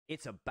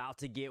It's about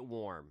to get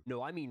warm.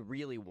 No, I mean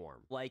really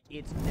warm. Like,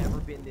 it's never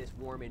been this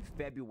warm in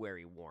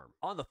February warm.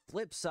 On the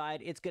flip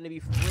side, it's going to be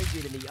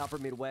frigid in the upper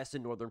Midwest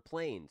and northern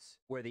plains,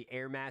 where the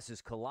air masses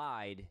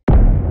collide.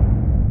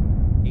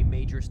 A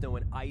major snow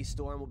and ice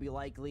storm will be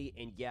likely,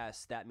 and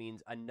yes, that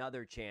means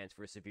another chance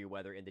for severe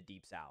weather in the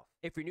deep south.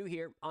 If you're new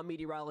here, I'm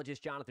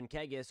meteorologist Jonathan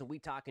Kegas, and we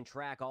talk and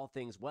track all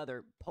things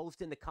weather.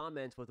 Post in the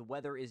comments what the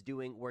weather is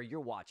doing where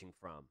you're watching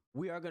from.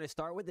 We are going to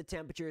start with the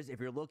temperatures. If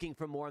you're looking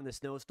for more on the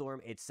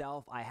snowstorm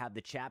itself, I have the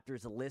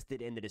chapters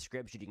listed in the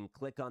description. You can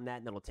click on that,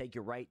 and it'll take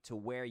you right to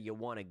where you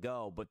want to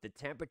go. But the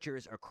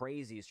temperatures are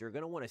crazy, so you're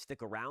going to want to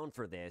stick around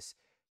for this.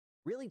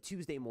 Really,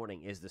 Tuesday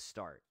morning is the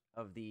start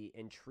of the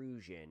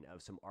intrusion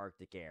of some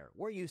Arctic air.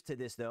 We're used to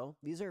this, though.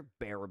 These are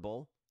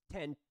bearable,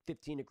 10,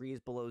 15 degrees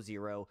below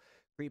zero,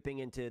 creeping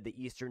into the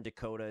eastern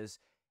Dakotas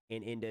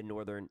and into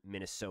northern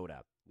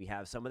Minnesota. We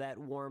have some of that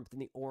warmth in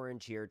the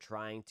orange here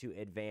trying to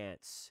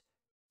advance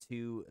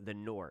to the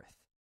north.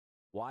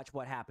 Watch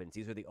what happens.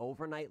 These are the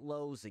overnight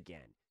lows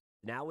again.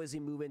 Now, as we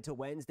move into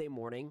Wednesday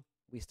morning,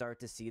 we start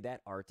to see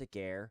that Arctic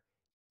air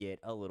get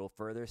a little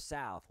further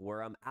south.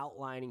 Where I'm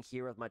outlining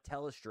here with my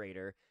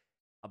telestrator,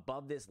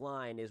 above this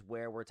line is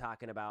where we're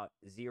talking about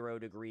 0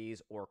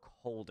 degrees or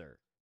colder.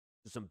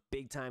 So some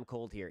big time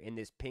cold here. In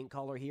this pink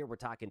color here, we're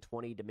talking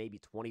 20 to maybe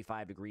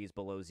 25 degrees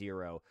below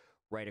zero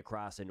right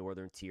across the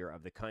northern tier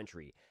of the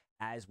country.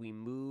 As we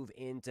move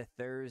into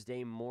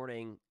Thursday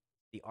morning,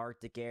 the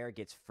Arctic air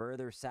gets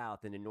further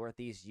south into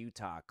northeast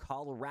Utah,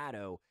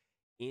 Colorado,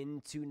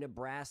 into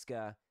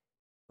Nebraska.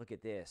 Look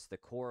at this, the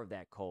core of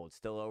that cold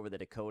still over the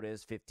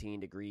Dakotas, 15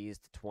 degrees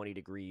to 20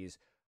 degrees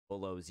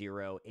below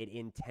zero. It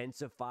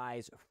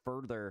intensifies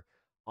further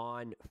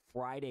on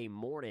Friday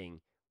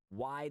morning.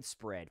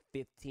 Widespread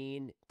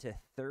 15 to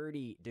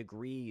 30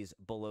 degrees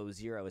below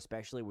zero,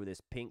 especially where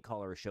this pink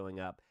color is showing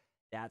up.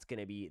 That's going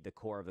to be the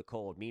core of the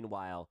cold.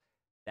 Meanwhile,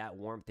 that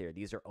warmth there,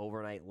 these are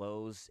overnight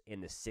lows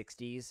in the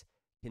 60s,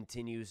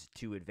 continues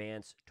to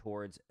advance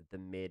towards the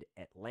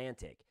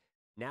mid-Atlantic.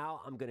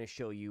 Now I'm going to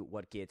show you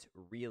what gets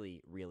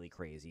really, really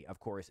crazy. Of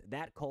course,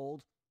 that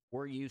cold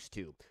we're used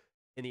to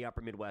in the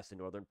upper Midwest and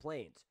northern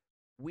plains.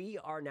 We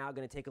are now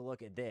going to take a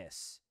look at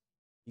this.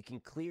 You can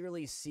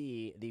clearly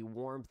see the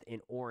warmth in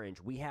orange.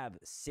 We have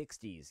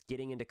 60s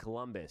getting into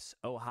Columbus,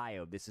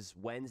 Ohio. This is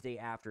Wednesday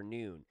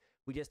afternoon.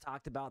 We just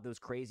talked about those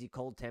crazy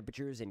cold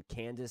temperatures in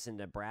Kansas and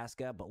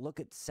Nebraska, but look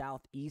at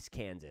southeast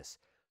Kansas.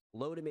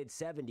 Low to mid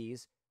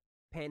 70s,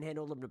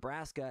 panhandle of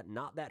Nebraska,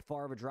 not that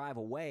far of a drive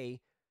away.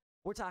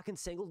 We're talking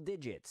single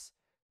digits.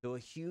 So a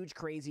huge,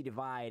 crazy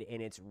divide,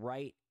 and it's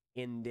right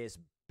in this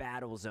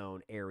battle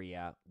zone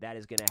area that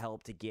is going to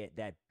help to get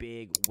that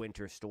big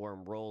winter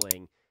storm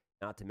rolling,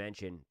 not to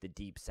mention the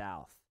deep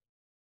south.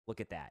 Look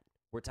at that.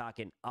 We're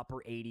talking upper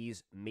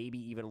 80s, maybe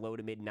even low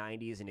to mid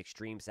 90s in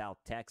extreme South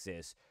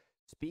Texas.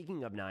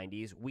 Speaking of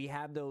 90s, we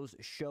have those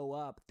show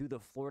up through the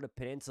Florida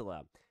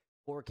Peninsula.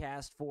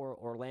 Forecast for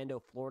Orlando,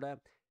 Florida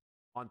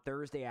on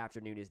Thursday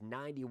afternoon is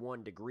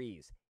 91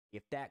 degrees.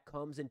 If that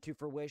comes into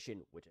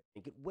fruition, which I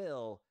think it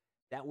will,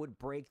 that would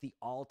break the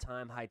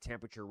all-time high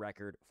temperature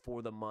record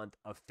for the month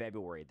of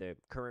February. The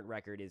current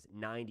record is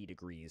 90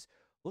 degrees.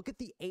 Look at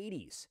the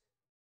 80s,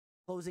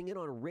 closing in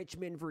on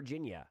Richmond,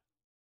 Virginia.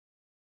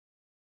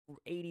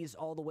 80s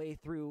all the way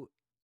through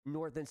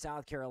North and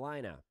South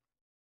Carolina.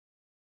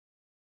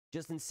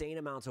 Just insane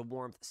amounts of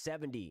warmth.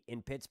 70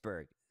 in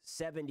Pittsburgh.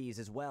 70s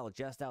as well,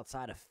 just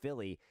outside of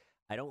Philly.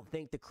 I don't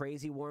think the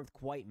crazy warmth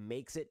quite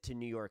makes it to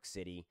New York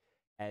City,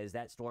 as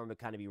that storm would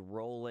kind of be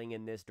rolling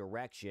in this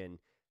direction.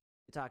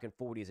 You're talking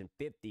 40s and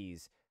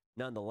 50s.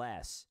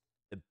 Nonetheless,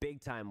 the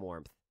big-time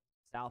warmth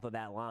south of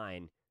that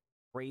line,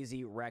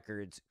 crazy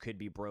records could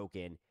be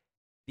broken.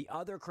 The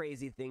other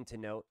crazy thing to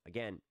note,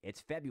 again,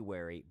 it's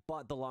February,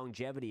 but the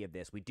longevity of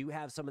this. We do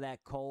have some of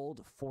that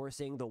cold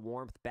forcing the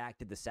warmth back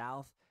to the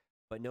south,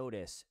 but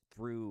notice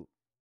through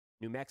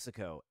New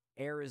Mexico,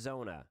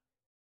 Arizona,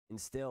 and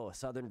still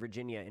Southern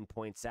Virginia and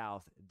point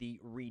south, the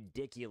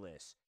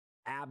ridiculous,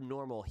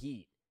 abnormal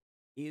heat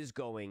is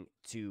going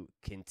to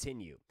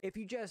continue. If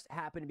you just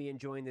happen to be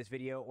enjoying this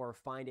video or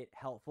find it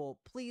helpful,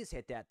 please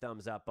hit that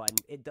thumbs up button.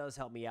 It does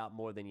help me out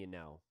more than you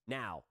know.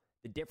 Now,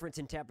 the difference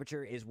in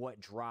temperature is what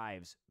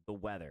drives the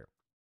weather.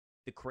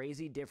 The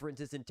crazy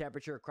differences in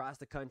temperature across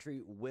the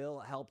country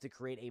will help to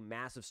create a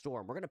massive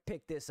storm. We're going to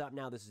pick this up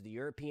now. This is the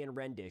European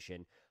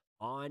rendition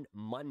on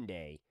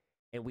Monday,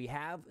 and we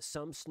have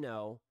some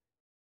snow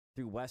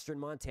through western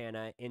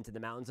Montana into the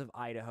mountains of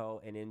Idaho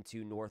and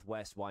into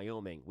northwest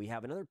Wyoming. We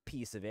have another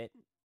piece of it.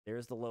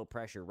 There's the low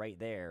pressure right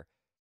there.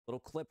 Little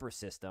clipper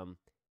system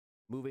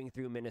moving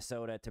through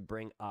Minnesota to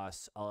bring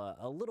us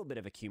a little bit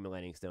of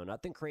accumulating snow.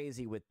 Nothing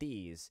crazy with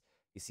these.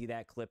 You see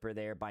that clipper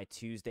there by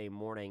Tuesday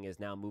morning is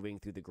now moving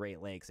through the Great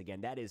Lakes.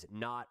 Again, that is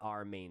not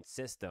our main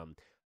system.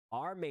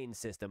 Our main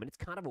system, and it's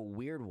kind of a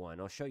weird one.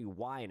 I'll show you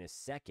why in a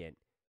second,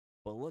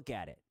 but look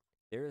at it.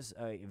 There's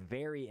a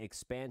very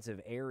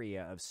expansive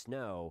area of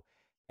snow.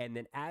 And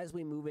then as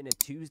we move into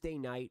Tuesday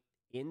night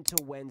into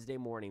Wednesday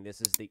morning, this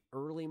is the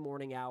early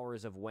morning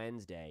hours of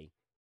Wednesday,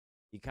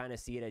 you kind of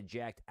see it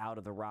eject out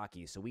of the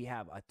Rockies. So we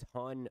have a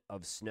ton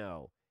of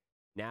snow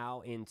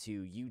now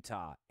into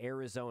Utah,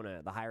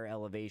 Arizona, the higher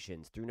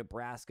elevations, through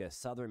Nebraska,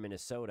 southern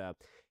Minnesota,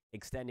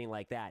 extending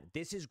like that.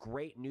 This is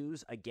great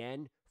news,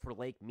 again, for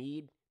Lake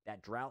Mead.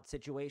 That drought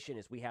situation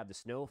is we have the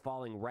snow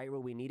falling right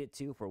where we need it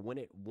to for when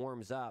it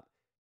warms up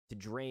to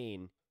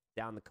drain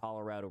down the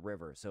Colorado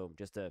River. So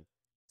just a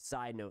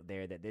side note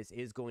there that this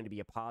is going to be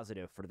a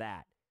positive for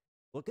that.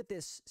 Look at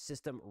this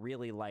system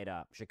really light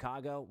up.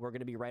 Chicago, we're going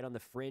to be right on the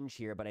fringe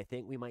here, but I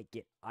think we might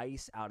get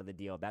ice out of the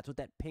deal. That's what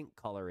that pink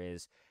color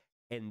is.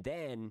 And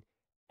then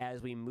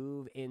as we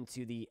move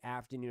into the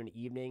afternoon and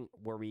evening,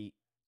 where we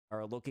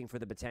are looking for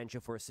the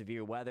potential for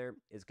severe weather,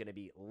 is going to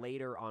be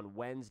later on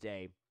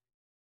Wednesday.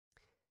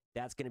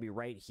 That's going to be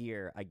right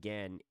here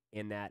again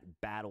in that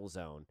battle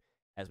zone.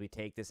 As we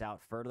take this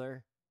out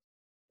further,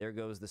 there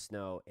goes the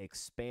snow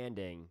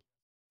expanding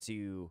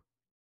to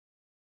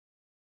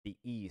the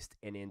east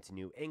and into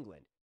New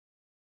England.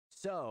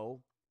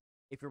 So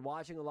if you're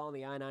watching along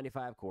the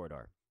I-95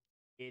 corridor,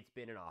 it's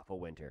been an awful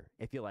winter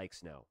if you like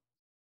snow.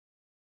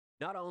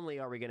 Not only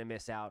are we going to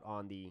miss out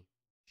on the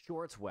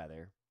shorts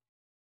weather,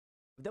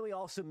 but then we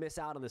also miss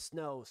out on the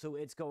snow, so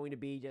it's going to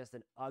be just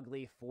an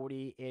ugly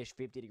 40-ish,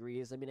 50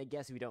 degrees. I mean, I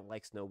guess if you don't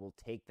like snow, we'll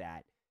take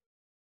that.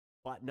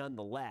 But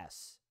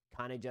nonetheless,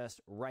 kind of just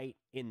right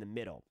in the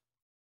middle.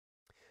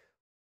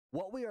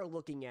 What we are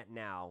looking at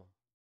now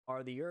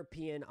are the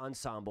European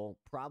ensemble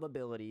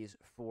probabilities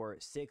for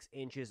 6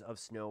 inches of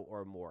snow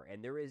or more.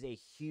 And there is a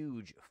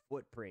huge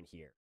footprint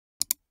here.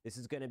 This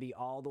is going to be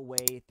all the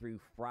way through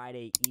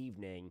Friday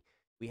evening.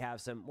 We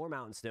have some more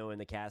mountain snow in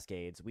the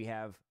Cascades. We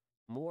have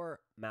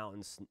more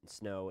mountain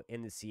snow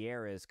in the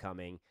Sierras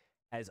coming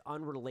as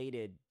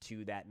unrelated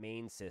to that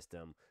main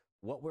system.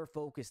 What we're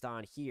focused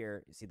on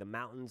here, you see the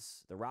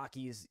mountains, the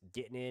Rockies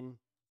getting in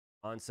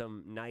on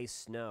some nice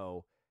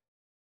snow.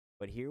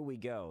 But here we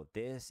go.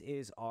 This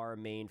is our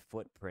main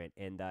footprint.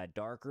 And the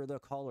darker the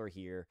color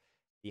here,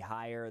 the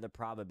higher the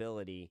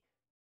probability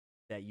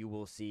that you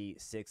will see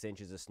 6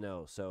 inches of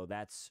snow. So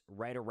that's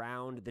right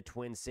around the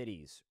Twin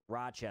Cities,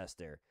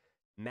 Rochester,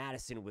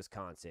 Madison,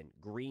 Wisconsin,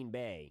 Green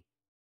Bay.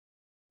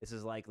 This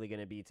is likely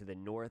going to be to the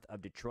north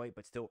of Detroit,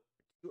 but still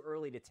too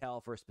early to tell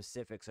for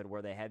specifics on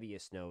where the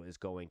heaviest snow is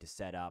going to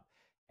set up.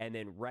 And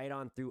then right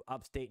on through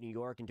upstate New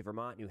York into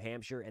Vermont, New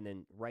Hampshire, and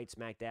then right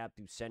smack dab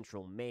through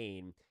central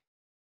Maine.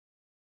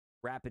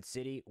 Rapid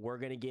City, we're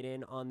going to get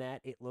in on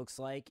that, it looks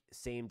like.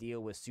 Same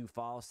deal with Sioux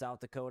Falls, South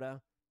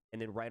Dakota,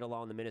 and then right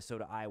along the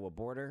Minnesota-Iowa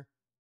border.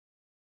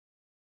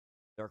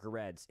 Darker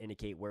reds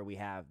indicate where we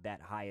have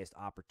that highest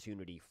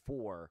opportunity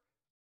for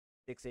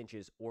 6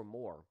 inches or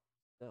more.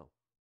 No.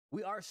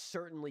 We are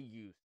certainly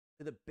used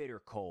to the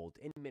bitter cold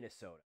in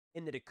Minnesota,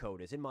 in the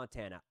Dakotas, in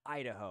Montana,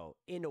 Idaho,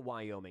 into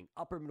Wyoming,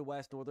 upper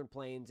Midwest, northern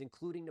plains,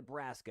 including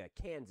Nebraska,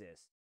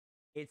 Kansas.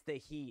 It's the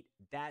heat.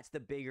 That's the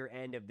bigger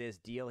end of this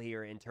deal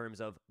here in terms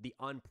of the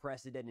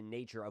unprecedented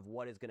nature of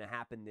what is going to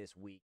happen this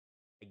week.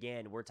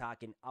 Again, we're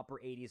talking upper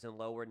 80s and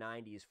lower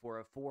 90s for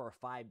a 4 or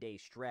 5 day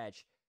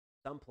stretch.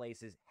 Some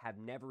places have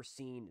never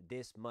seen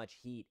this much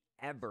heat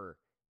ever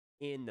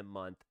in the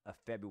month of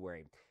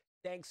February.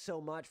 Thanks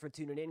so much for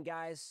tuning in,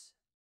 guys.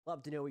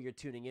 Love to know where you're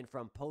tuning in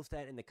from. Post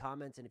that in the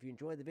comments. And if you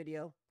enjoyed the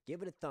video,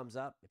 give it a thumbs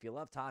up. If you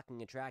love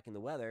talking and tracking the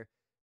weather,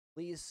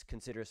 please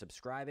consider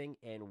subscribing,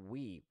 and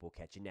we will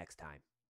catch you next time.